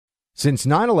Since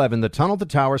 9/11, the Tunnel to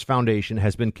Towers Foundation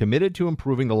has been committed to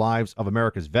improving the lives of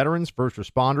America's veterans, first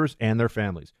responders, and their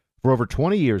families. For over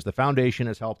 20 years, the foundation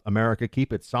has helped America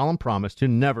keep its solemn promise to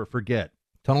never forget.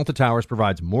 Tunnel to Towers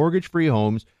provides mortgage-free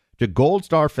homes to Gold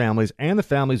Star families and the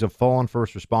families of fallen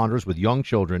first responders with young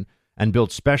children, and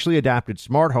builds specially adapted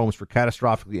smart homes for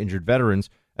catastrophically injured veterans,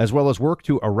 as well as work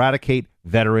to eradicate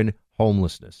veteran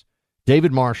homelessness.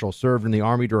 David Marshall served in the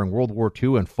Army during World War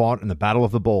II and fought in the Battle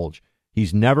of the Bulge.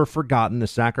 He's never forgotten the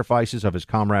sacrifices of his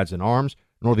comrades in arms,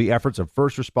 nor the efforts of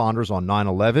first responders on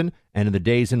 9/11 and in the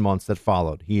days and months that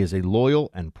followed. He is a loyal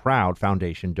and proud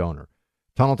foundation donor.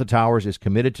 Tunnel to Towers is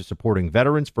committed to supporting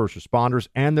veterans, first responders,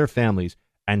 and their families,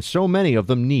 and so many of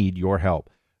them need your help.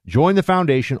 Join the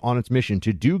foundation on its mission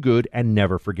to do good and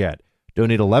never forget.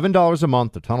 Donate $11 a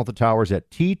month to Tunnel to Towers at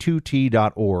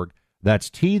T2T.org. That's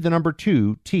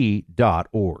T2T.org.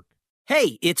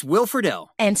 Hey, it's Will Friedle.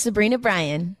 And Sabrina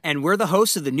Bryan. And we're the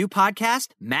hosts of the new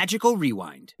podcast, Magical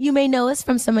Rewind. You may know us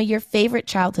from some of your favorite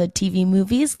childhood TV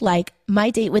movies like My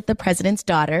Date with the President's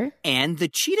Daughter and the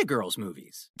Cheetah Girls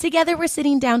movies. Together, we're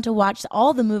sitting down to watch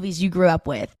all the movies you grew up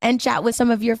with and chat with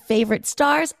some of your favorite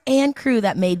stars and crew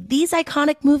that made these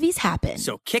iconic movies happen.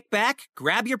 So kick back,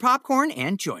 grab your popcorn,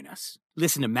 and join us.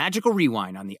 Listen to Magical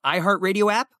Rewind on the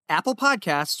iHeartRadio app, Apple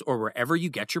Podcasts, or wherever you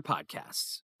get your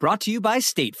podcasts. Brought to you by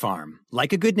State Farm.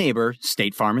 Like a good neighbor,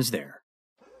 State Farm is there.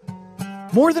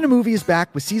 More Than a Movie is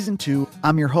back with Season 2.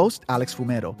 I'm your host, Alex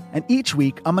Fumero, and each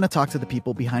week I'm going to talk to the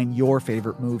people behind your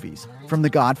favorite movies. From The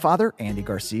Godfather, Andy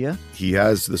Garcia. He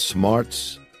has the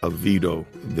smarts of Vito,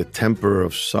 the temper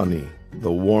of Sonny,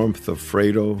 the warmth of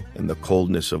Fredo, and the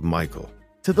coldness of Michael.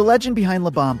 To the legend behind La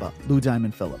Bamba, Lou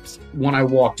Diamond Phillips. When I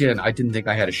walked in, I didn't think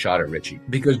I had a shot at Richie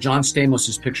because John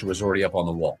Stamos' picture was already up on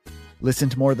the wall. Listen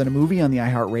to More Than a Movie on the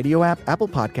iHeartRadio app, Apple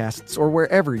Podcasts, or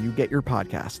wherever you get your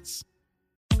podcasts.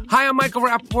 Hi, I'm Michael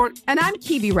Rappaport. And I'm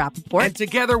Kibi Rappaport. And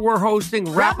together we're hosting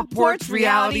Rappaport's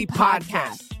Reality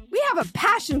Podcast. We have a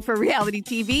passion for reality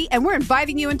TV, and we're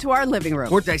inviting you into our living room.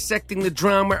 We're dissecting the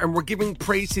drama, and we're giving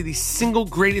praise to the single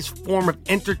greatest form of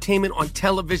entertainment on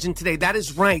television today. That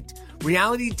is right.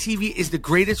 Reality TV is the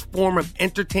greatest form of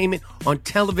entertainment on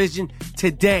television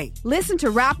today. Listen to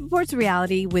Rappaport's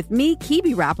Reality with me,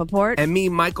 Kibi Rappaport. And me,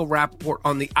 Michael Rappaport,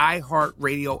 on the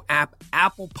iHeartRadio app,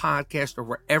 Apple Podcast, or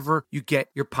wherever you get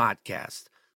your podcast.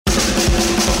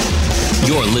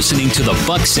 You're listening to the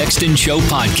Buck Sexton Show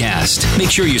podcast. Make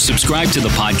sure you subscribe to the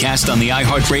podcast on the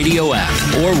iHeartRadio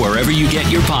app or wherever you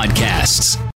get your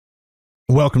podcasts.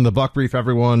 Welcome to the Buck Brief,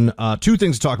 everyone. Two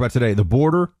things to talk about today, the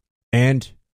border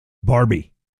and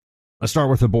Barbie. Let's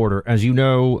start with the border. As you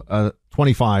know,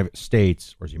 25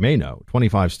 states, or as you may know,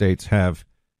 25 states have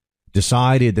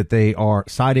decided that they are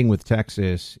siding with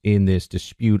Texas in this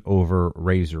dispute over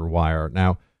razor wire.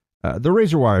 Now, the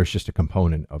razor wire is just a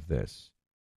component of this.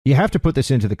 You have to put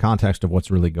this into the context of what's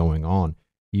really going on.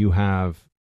 You have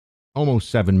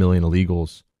almost 7 million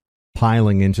illegals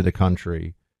piling into the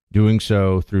country, doing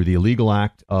so through the illegal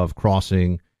act of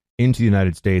crossing into the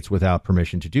United States without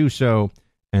permission to do so,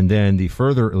 and then the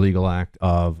further illegal act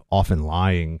of often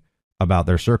lying about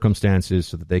their circumstances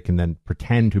so that they can then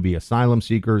pretend to be asylum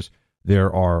seekers.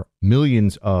 There are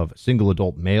millions of single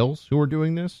adult males who are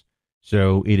doing this.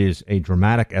 So it is a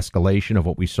dramatic escalation of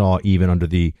what we saw even under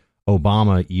the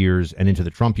Obama years and into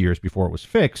the Trump years before it was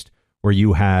fixed, where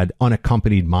you had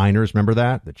unaccompanied minors. Remember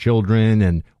that? The children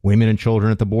and women and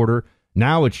children at the border.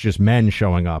 Now it's just men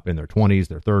showing up in their 20s,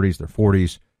 their 30s, their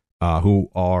 40s, who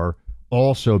are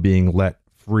also being let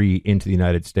free into the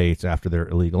United States after their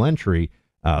illegal entry.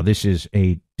 This is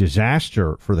a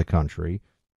disaster for the country.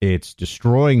 It's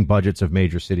destroying budgets of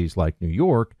major cities like New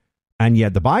York. And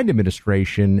yet the Biden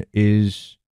administration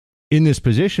is in this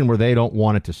position where they don't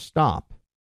want it to stop,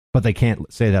 but they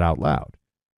can't say that out loud.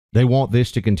 They want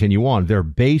this to continue on. Their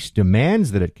base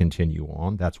demands that it continue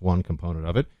on. That's one component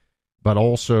of it. But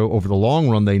also over the long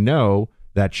run, they know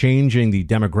that changing the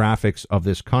demographics of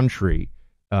this country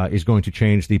is going to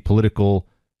change the political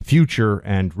future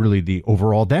and really the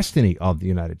overall destiny of the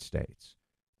United States.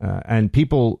 And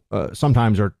people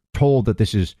sometimes are told that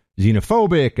this is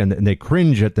xenophobic and they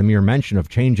cringe at the mere mention of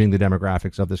changing the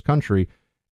demographics of this country.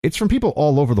 It's from people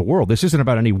all over the world. This isn't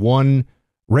about any one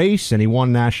race, any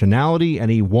one nationality,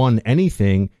 any one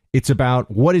anything. It's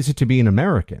about what is it to be an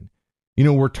American? You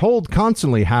know, we're told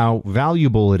constantly how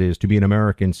valuable it is to be an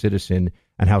American citizen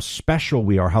and how special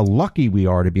we are, how lucky we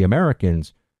are to be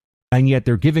Americans. And yet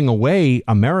they're giving away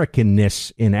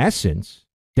Americanness in essence,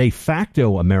 de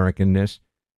facto Americanness,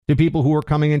 to people who are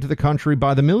coming into the country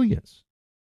by the millions.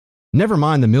 Never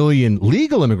mind the million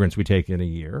legal immigrants we take in a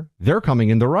year. They're coming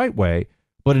in the right way.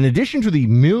 But in addition to the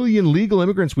million legal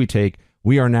immigrants we take,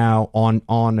 we are now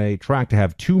on a track to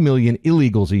have 2 million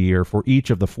illegals a year for each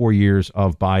of the 4 years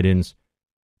of Biden's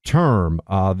term.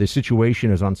 The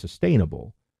situation is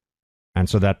unsustainable. And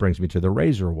so that brings me to the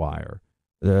razor wire.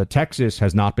 Texas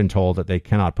has not been told that they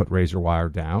cannot put razor wire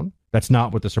down. That's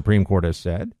not what the Supreme Court has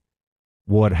said.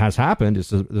 What has happened is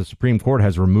the Supreme Court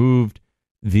has removed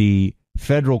the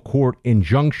federal court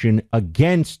injunction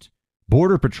against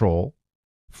Border Patrol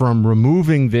from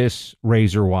removing this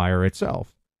razor wire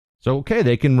itself. So, okay,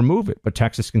 they can remove it, but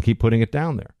Texas can keep putting it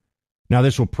down there. Now,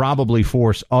 this will probably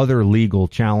force other legal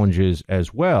challenges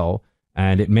as well,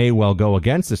 and it may well go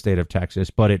against the state of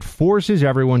Texas, but it forces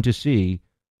everyone to see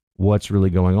what's really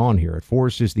going on here. It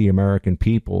forces the American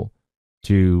people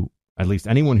to, at least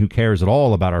anyone who cares at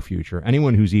all about our future,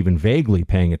 anyone who's even vaguely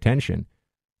paying attention,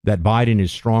 that Biden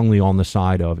is strongly on the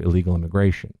side of illegal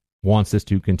immigration, wants this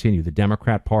to continue. The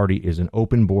Democrat Party is an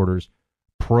open borders,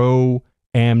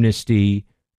 pro-amnesty,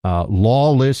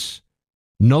 lawless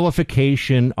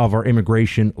nullification of our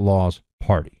immigration laws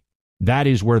party. That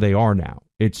is where they are now.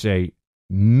 It's a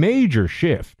major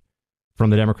shift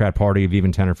from the Democrat Party of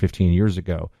even 10 or 15 years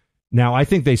ago. Now, I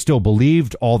think they still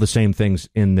believed all the same things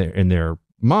in their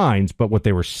minds, but what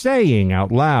they were saying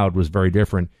out loud was very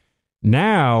different.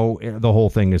 Now, the whole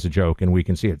thing is a joke, and we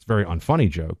can see it's a very unfunny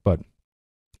joke, but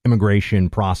immigration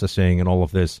processing and all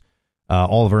of this,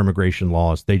 all of our immigration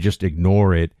laws, they just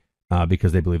ignore it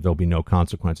because they believe there'll be no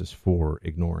consequences for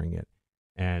ignoring it.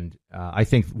 And I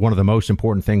think one of the most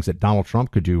important things that Donald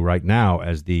Trump could do right now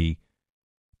as the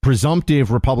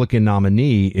presumptive Republican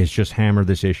nominee is just hammer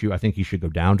this issue. I think he should go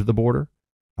down to the border.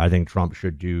 I think Trump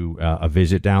should do a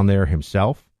visit down there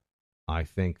himself. I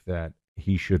think that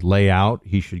he should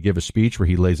he should give a speech where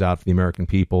he lays out for the American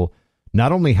people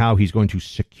not only how he's going to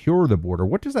secure the border.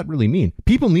 What does that really mean?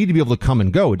 People need to be able to come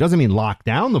and go. It doesn't mean lock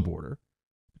down the border,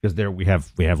 because there we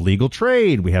have legal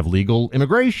trade, we have legal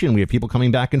immigration, we have people coming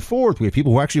back and forth, we have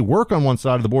people who actually work on one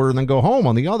side of the border and then go home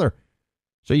on the other.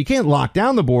 So you can't lock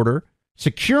down the border.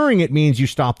 Securing it means you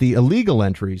stop the illegal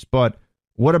entries. But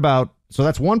what about, so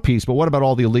that's one piece, but what about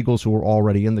all the illegals who are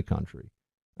already in the country?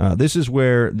 This is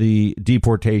where the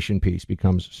deportation piece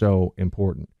becomes so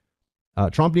important.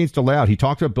 Trump needs to lay out. He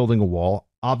talked about building a wall.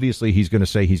 Obviously, he's going to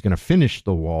say he's going to finish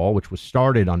the wall, which was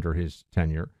started under his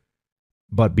tenure,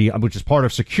 which is part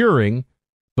of securing,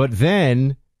 but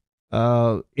then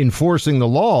enforcing the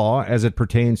law as it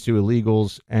pertains to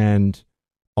illegals and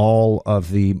all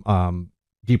of the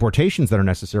deportations that are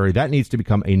necessary. That needs to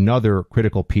become another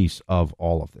critical piece of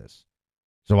all of this.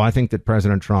 So I think that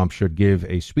President Trump should give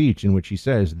a speech in which he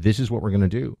says, this is what we're going to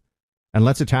do. And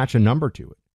let's attach a number to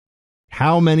it.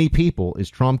 How many people is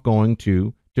Trump going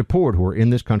to deport who are in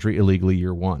this country illegally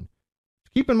year one?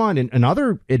 Keep in mind, in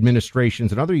other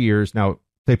administrations and other years, now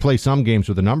they play some games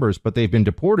with the numbers, but they've been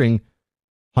deporting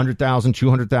 100,000,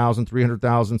 200,000,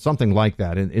 300,000, something like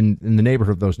that in the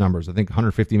neighborhood of those numbers. I think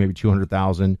 150, maybe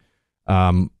 200,000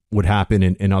 would happen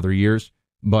in other years.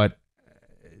 But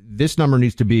this number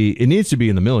needs to be in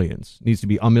the millions. It needs to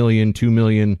be 1 million, 2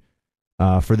 million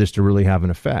for this to really have an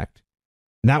effect.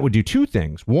 And that would do two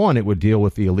things. One, it would deal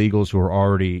with the illegals who are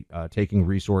already taking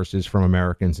resources from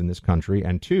Americans in this country.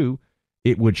 And two,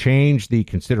 it would change the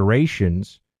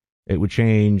considerations. It would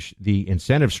change the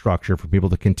incentive structure for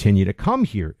people to continue to come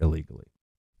here illegally.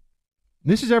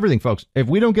 This is everything, folks. If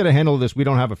we don't get a handle of this, we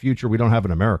don't have a future. We don't have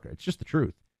an America. It's just the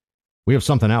truth. We have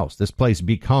something else. This place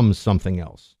becomes something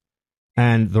else.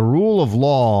 And the rule of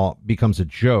law becomes a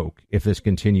joke if this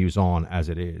continues on as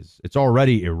it is. It's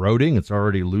already eroding. It's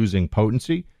already losing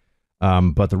potency.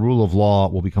 But the rule of law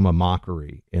will become a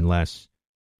mockery unless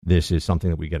this is something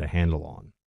that we get a handle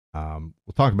on.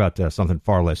 We'll talk about something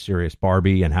far less serious,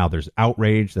 Barbie, and how there's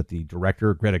outrage that the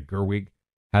director, Greta Gerwig,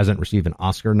 hasn't received an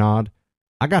Oscar nod.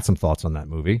 I got some thoughts on that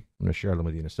movie. I'm going to share them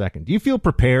with you in a second. Do you feel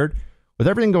prepared? With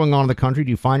everything going on in the country,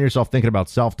 do you find yourself thinking about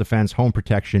self-defense, home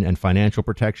protection, and financial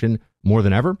protection more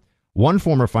than ever? One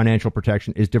form of financial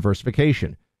protection is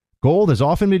diversification. Gold has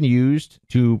often been used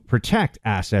to protect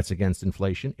assets against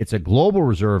inflation. It's a global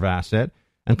reserve asset,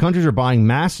 and countries are buying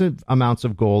massive amounts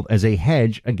of gold as a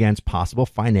hedge against possible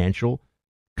financial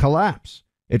collapse.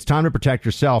 It's time to protect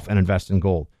yourself and invest in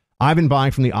gold. I've been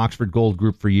buying from the Oxford Gold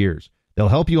Group for years. They'll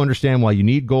help you understand why you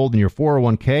need gold in your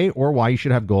 401k or why you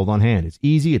should have gold on hand. It's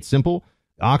easy. It's simple.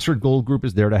 The Oxford Gold Group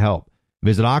is there to help.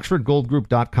 Visit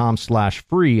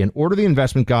oxfordgoldgroup.com/free and order the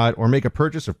investment guide or make a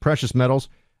purchase of precious metals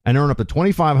and earn up to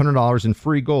 $2,500 in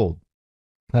free gold.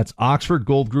 That's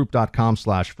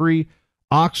oxfordgoldgroup.com/free.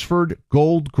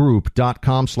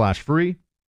 oxfordgoldgroup.com/free.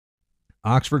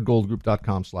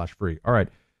 oxfordgoldgroup.com/free. All right.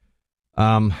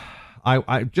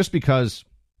 I just because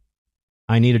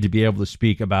I needed to be able to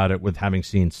speak about it with having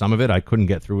seen some of it. I couldn't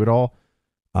get through it all.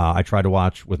 I tried to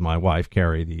watch with my wife,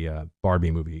 Carrie, the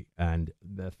Barbie movie. And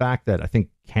the fact that I think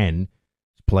Ken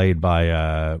is played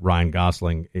by Ryan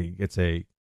Gosling, he gets a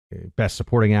Best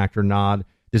Supporting Actor nod.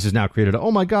 This has now created,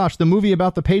 oh my gosh, the movie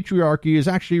about the patriarchy is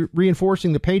actually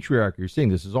reinforcing the patriarchy. You're seeing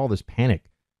this is all this panic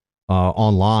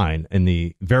online, and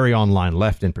the very online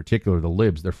left in particular, the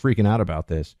libs, they're freaking out about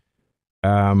this.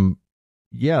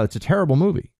 Yeah, it's a terrible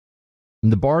movie.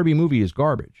 And the Barbie movie is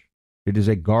garbage. It is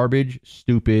a garbage,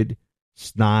 stupid,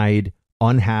 snide,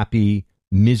 unhappy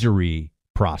misery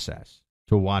process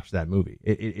to watch that movie.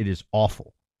 It is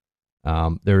awful.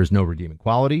 There is no redeeming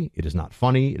quality. It is not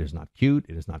funny. It is not cute.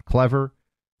 It is not clever.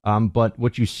 But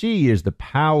what you see is the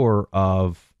power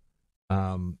of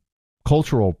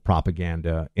cultural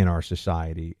propaganda in our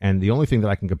society. And the only thing that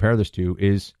I can compare this to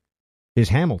is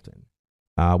Hamilton,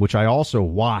 which I also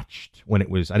watched when it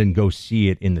was, I didn't go see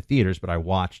it in the theaters, but I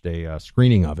watched a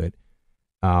screening of it.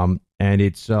 And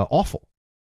it's awful.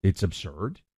 It's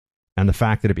absurd. And the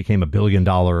fact that it became $1 billion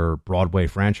Broadway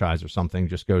franchise or something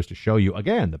just goes to show you,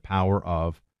 again, the power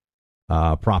of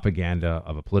propaganda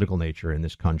of a political nature in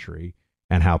this country,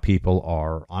 and how people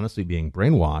are honestly being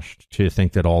brainwashed to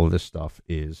think that all of this stuff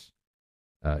is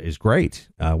great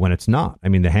when it's not. I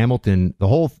mean, the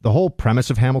whole premise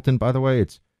of Hamilton, by the way,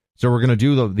 it's so we're going to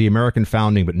do the American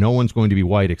founding, but no one's going to be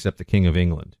white except the King of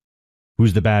England,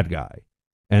 who's the bad guy,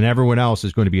 and everyone else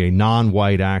is going to be a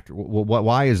non-white actor.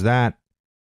 Why is that?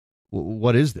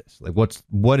 What is this? Like,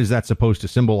 what is that supposed to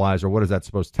symbolize, or what is that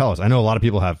supposed to tell us? I know a lot of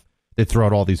people they throw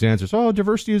out all these answers. Oh,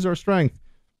 diversity is our strength.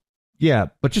 Yeah,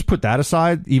 but just put that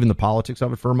aside, even the politics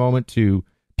of it for a moment. To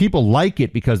people like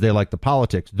it because they like the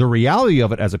politics. The reality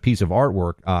of it as a piece of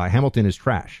artwork, Hamilton is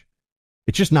trash.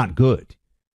 It's just not good.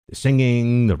 The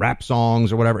singing, the rap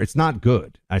songs or whatever, it's not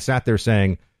good. I sat there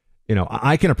saying,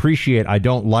 I can appreciate, I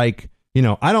don't like the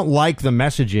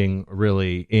messaging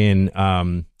really in,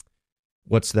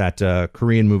 what's that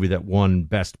Korean movie that won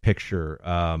Best Picture,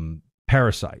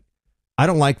 Parasite. I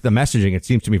don't like the messaging. It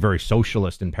seems to me very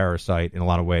socialist in Parasite in a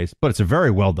lot of ways, but it's a very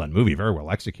well done movie, very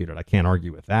well executed. I can't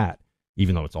argue with that,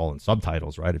 even though it's all in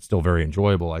subtitles, right? It's still very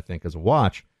enjoyable, I think, as a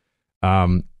watch.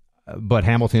 But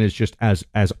Hamilton is just as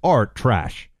art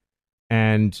trash.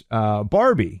 And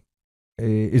Barbie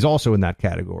is also in that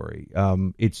category.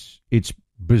 It's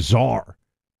bizarre.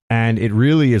 And it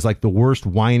really is like the worst,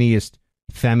 whiniest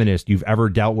feminist you've ever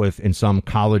dealt with in some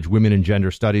college women and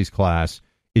gender studies class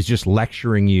is just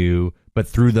lecturing you, but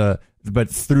through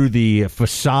the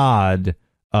facade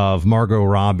of Margot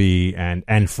Robbie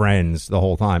and friends the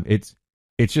whole time. It's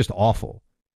just awful.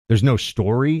 There's no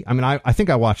story. I mean, I think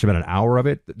I watched about an hour of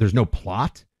it. There's no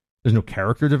plot. There's no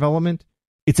character development.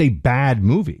 It's a bad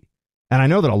movie. And I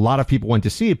know that a lot of people went to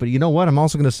see it, but you know what? I'm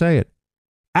also going to say it.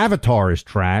 Avatar is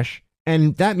trash,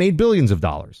 and that made billions of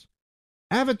dollars.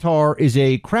 Avatar is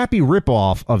a crappy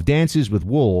ripoff of Dances with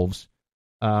Wolves,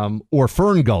 or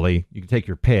Fern Gully. You can take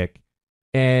your pick.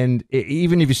 And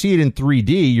even if you see it in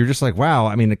 3D, you're just like, wow,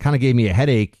 I mean, it kind of gave me a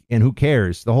headache, and who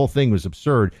cares? The whole thing was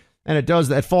absurd. And it does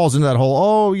that, falls into that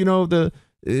whole, we're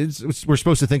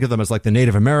supposed to think of them as like the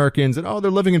Native Americans, and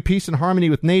they're living in peace and harmony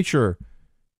with nature.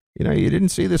 You didn't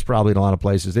see this probably in a lot of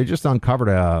places. They just uncovered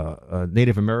a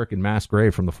Native American mass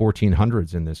grave from the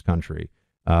 1400s in this country,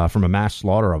 from a mass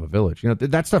slaughter of a village.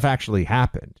 That stuff actually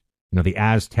happened. The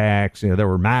Aztecs, there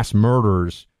were mass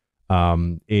murders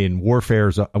in warfare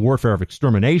of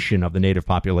extermination of the native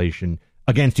population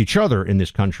against each other in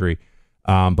this country.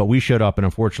 But we showed up, and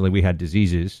unfortunately we had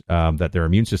diseases that their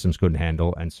immune systems couldn't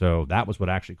handle. And so that was what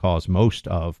actually caused most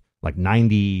of, like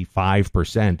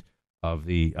 95% of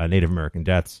the Native American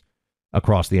deaths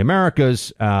across the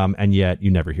Americas. And yet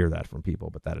you never hear that from people,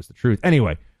 but that is the truth.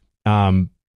 Anyway,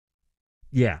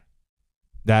 yeah.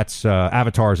 That's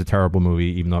Avatar is a terrible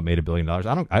movie, even though it made $1 billion.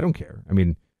 I don't care. I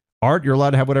mean, art, you're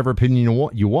allowed to have whatever opinion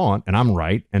you want, and I'm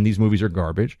right. And these movies are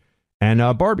garbage. And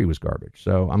Barbie was garbage.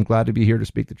 So I'm glad to be here to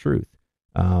speak the truth.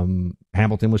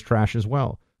 Hamilton was trash as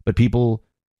well. But people,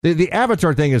 the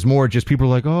Avatar thing is more just people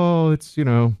are like, oh, it's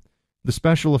the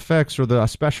special effects or the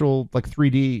special like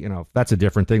 3D. That's a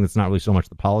different thing. That's not really so much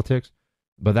the politics.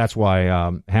 But that's why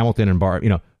Hamilton and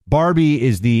Barbie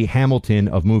is the Hamilton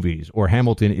of movies, or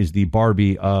Hamilton is the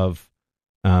Barbie of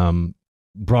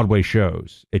Broadway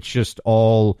shows. It's just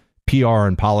all PR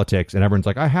and politics, and everyone's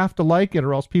like, I have to like it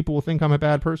or else people will think I'm a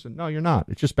bad person. No, you're not.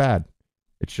 It's just bad.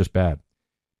 It's just bad.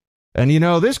 And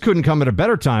this couldn't come at a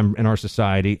better time in our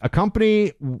society. A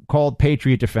company called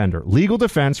Patriot Defender, legal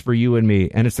defense for you and me.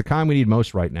 And it's the kind we need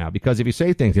most right now, because if you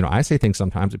say things, I say things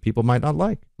sometimes that people might not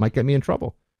like, might get me in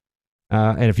trouble.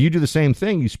 And if you do the same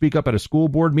thing, you speak up at a school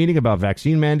board meeting about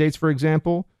vaccine mandates, for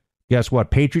example, guess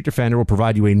what? Patriot Defender will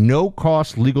provide you a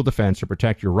no-cost legal defense to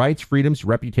protect your rights, freedoms,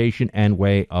 reputation, and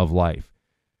way of life.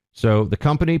 So the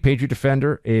company, Patriot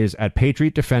Defender, is at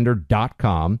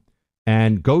patriotdefender.com.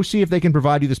 And go see if they can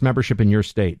provide you this membership in your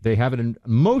state. They have it in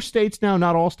most states now,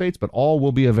 not all states, but all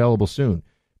will be available soon.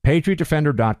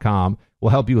 PatriotDefender.com will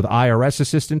help you with IRS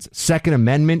assistance, Second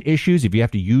Amendment issues. If you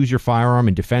have to use your firearm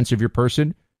in defense of your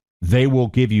person, they will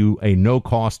give you a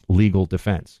no-cost legal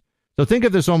defense. So think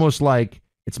of this almost like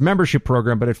it's a membership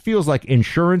program, but it feels like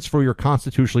insurance for your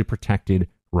constitutionally protected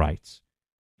rights.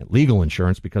 And legal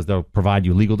insurance because they'll provide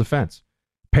you legal defense.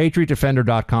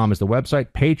 PatriotDefender.com is the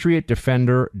website,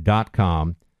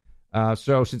 PatriotDefender.com.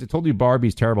 So since I told you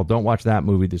Barbie's terrible, don't watch that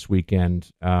movie this weekend.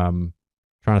 Trying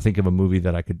to think of a movie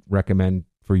that I could recommend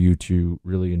for you to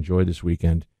really enjoy this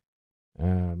weekend.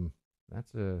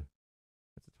 That's a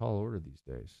tall order these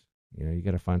days. You know, you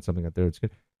got to find something out there that's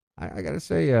good. I got to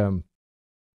say,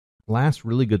 last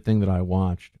really good thing that I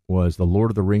watched was the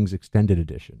Lord of the Rings Extended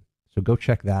Edition. So go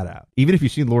check that out. Even if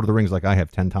you've seen Lord of the Rings like I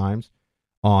have 10 times,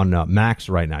 on Max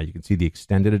right now, you can see the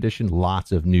extended edition.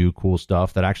 Lots of new cool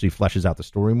stuff that actually fleshes out the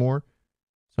story more.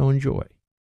 So enjoy.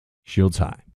 Shields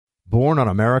high. Born on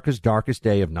America's darkest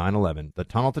day of 9/11, the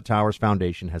Tunnel to Towers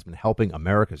Foundation has been helping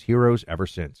America's heroes ever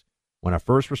since. When a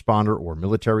first responder or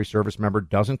military service member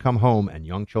doesn't come home and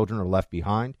young children are left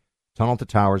behind, Tunnel to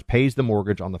Towers pays the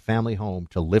mortgage on the family home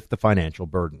to lift the financial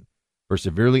burden. For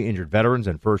severely injured veterans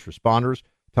and first responders,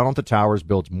 Tunnel to Towers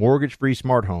builds mortgage-free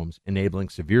smart homes, enabling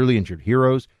severely injured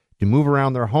heroes to move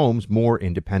around their homes more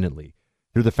independently.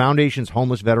 Through the Foundation's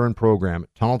Homeless Veteran Program,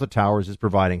 Tunnel to Towers is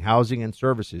providing housing and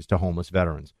services to homeless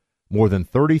veterans. More than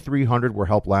 3,300 were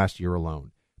helped last year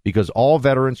alone. Because all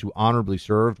veterans who honorably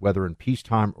served, whether in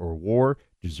peacetime or war,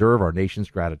 deserve our nation's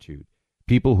gratitude.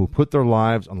 People who put their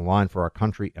lives on the line for our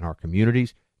country and our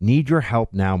communities need your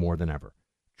help now more than ever.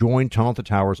 Join Tunnel to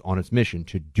Towers on its mission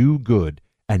to do good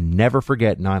and never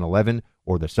forget 9/11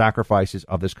 or the sacrifices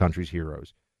of this country's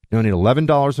heroes. Donate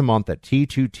 $11 a month at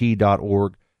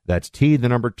T2T.org. That's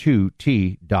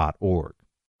T2T.org.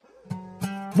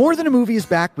 More Than a Movie is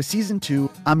back with Season 2.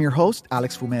 I'm your host,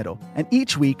 Alex Fumero, and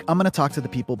each week I'm going to talk to the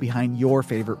people behind your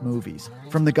favorite movies.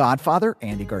 From The Godfather,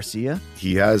 Andy Garcia.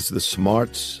 He has the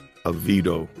smarts of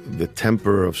Vito, the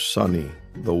temper of Sonny,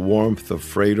 the warmth of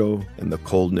Fredo, and the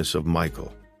coldness of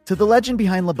Michael. To the legend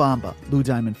behind La Bamba, Lou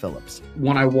Diamond Phillips.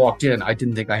 When I walked in, I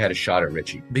didn't think I had a shot at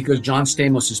Richie because John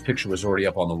Stamos' picture was already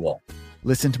up on the wall.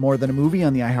 Listen to More Than a Movie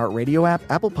on the iHeartRadio app,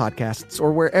 Apple Podcasts,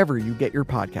 or wherever you get your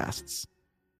podcasts.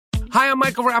 Hi, I'm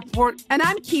Michael Rappaport. And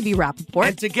I'm Kibi Rappaport.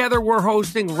 And together we're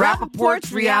hosting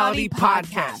Rappaport's Reality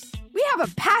Podcast. We have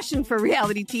a passion for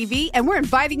reality TV, and we're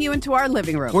inviting you into our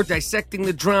living room. We're dissecting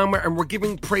the drama, and we're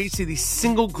giving praise to the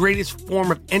single greatest form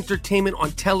of entertainment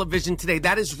on television today.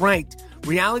 That is right.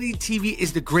 Reality TV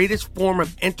is the greatest form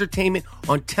of entertainment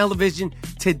on television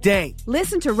today.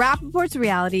 Listen to Rappaport's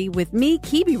Reality with me,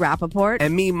 Kibi Rappaport.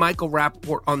 And me, Michael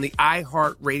Rappaport, on the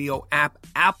iHeartRadio app,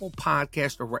 Apple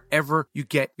Podcast, or wherever you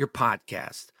get your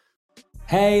podcast.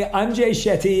 Hey, I'm Jay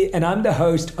Shetty, and I'm the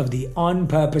host of the On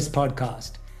Purpose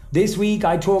podcast. This week,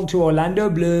 I talked to Orlando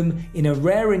Bloom in a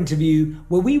rare interview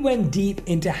where we went deep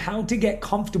into how to get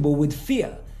comfortable with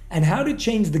fear and how to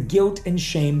change the guilt and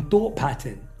shame thought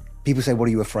pattern. People say, what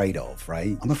are you afraid of,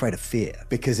 right? I'm afraid of fear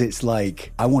because it's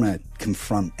like I want to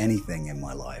confront anything in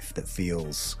my life that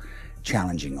feels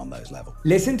challenging on those levels.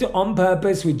 Listen to On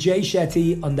Purpose with Jay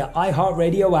Shetty on the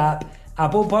iHeartRadio app,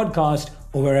 Apple Podcast,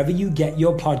 or wherever you get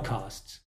your podcasts.